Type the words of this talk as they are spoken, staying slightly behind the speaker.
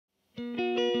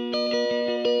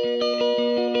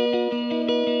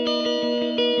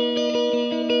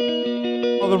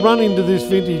the run into this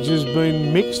vintage has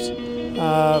been mixed.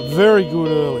 Very good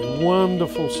early,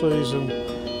 wonderful season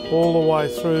all the way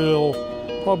through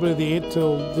probably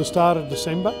till the start of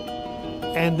December,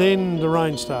 and then the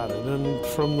rain started, and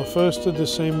from the 1st of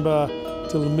December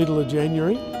till the middle of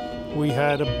January we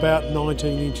had about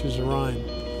 19 inches of rain.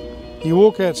 You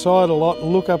walk outside a lot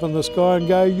and look up in the sky and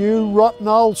go, you rotten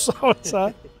old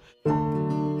so-and-so.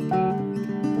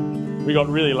 We got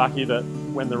really lucky that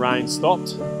when the rain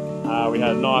stopped, we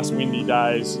had nice windy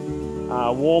days,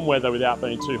 warm weather without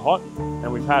being too hot,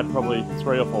 and we've had probably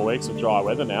 3 or 4 weeks of dry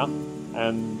weather now,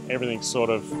 and everything's sort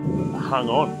of hung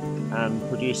on and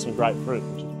produced some great fruit.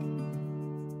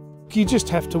 You just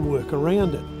have to work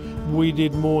around it. We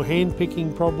did more hand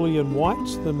picking probably in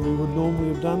whites than we would normally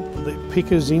have done. The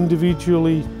pickers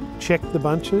individually checked the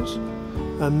bunches,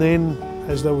 and then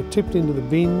as they were tipped into the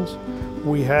bins,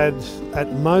 we had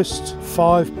at most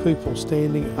 5 people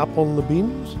standing up on the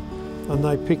bins, and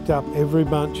they picked up every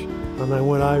bunch and they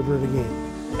went over it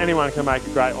again. Anyone can make a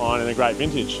great wine and a great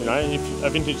vintage. You know, if a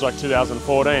vintage like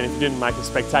 2014, if you didn't make a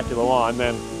spectacular wine,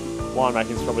 then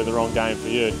winemaking is probably the wrong game for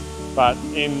you. But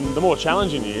in the more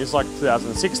challenging years, like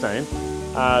 2016,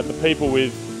 the people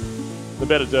with the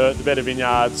better dirt, the better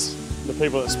vineyards, the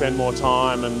people that spend more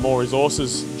time and more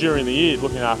resources during the year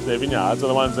looking after their vineyards are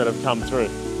the ones that have come through.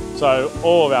 So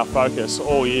all of our focus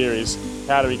all year is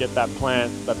how do we get that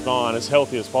plant, that vine, as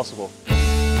healthy as possible.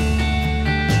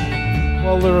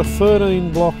 Well, there are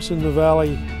 13 blocks in the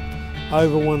valley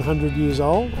over 100 years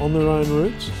old on their own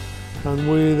roots,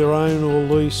 and we either own or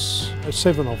lease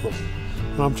 7 of them.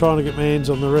 And I'm trying to get my hands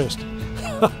on the rest.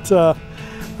 But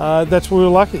that's where we're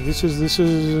lucky. This is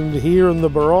here in the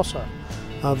Barossa,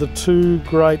 the 2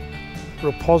 great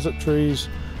repositories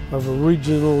of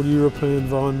original European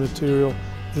vine material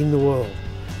in the world.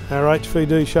 Our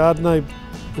HVD Chardonnay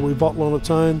that we bottle on its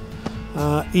own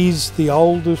is the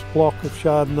oldest block of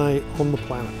Chardonnay on the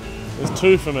planet. There's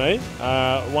 2 for me.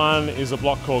 One is a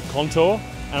block called Contour,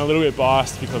 and a little bit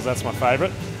biased because that's my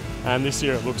favourite. And this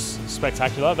year it looks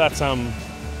spectacular. That's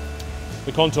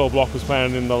the Contour block was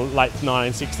planted in the late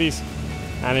 1960s,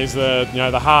 and is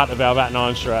the heart of our VAT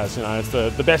 9 Shiraz. You know, it's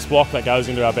the best block that goes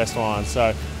into our best wines.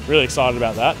 So really excited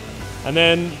about that. And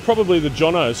then probably the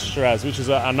Jono's Shiraz, which is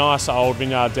a nice old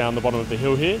vineyard down the bottom of the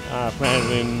hill here,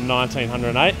 planted in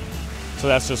 1908. So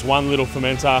that's just one little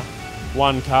fermenter,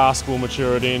 1 cask we'll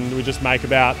mature it in. We just make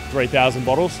about 3,000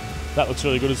 bottles. That looks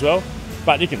really good as well.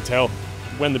 But you can tell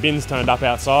when the bin's turned up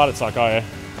outside, it's like, oh yeah,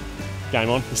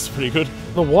 game on, this is pretty good.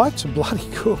 The whites are bloody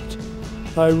good.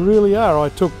 They really are. I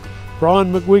took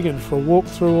Brian McGuigan for a walk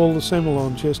through all the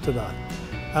Semillons yesterday,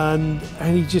 and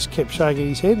he just kept shaking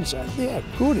his head and saying, yeah,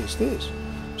 how good is this?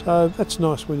 So that's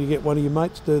nice when you get one of your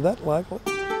mates do that locally.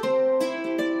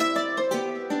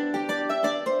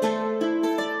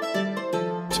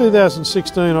 In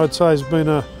 2016, I'd say, has been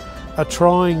a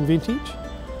trying vintage,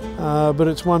 but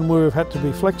it's one where we've had to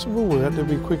be flexible, we've had to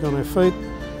be quick on our feet,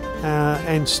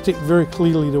 and stick very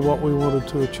clearly to what we wanted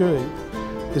to achieve.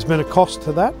 There's been a cost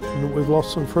to that, and we've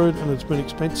lost some fruit, and it's been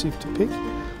expensive to pick,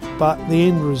 but the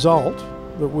end result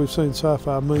that we've seen so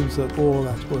far means that all of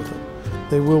that's worth it.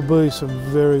 There will be some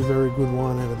very, very good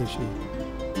wine out of this year.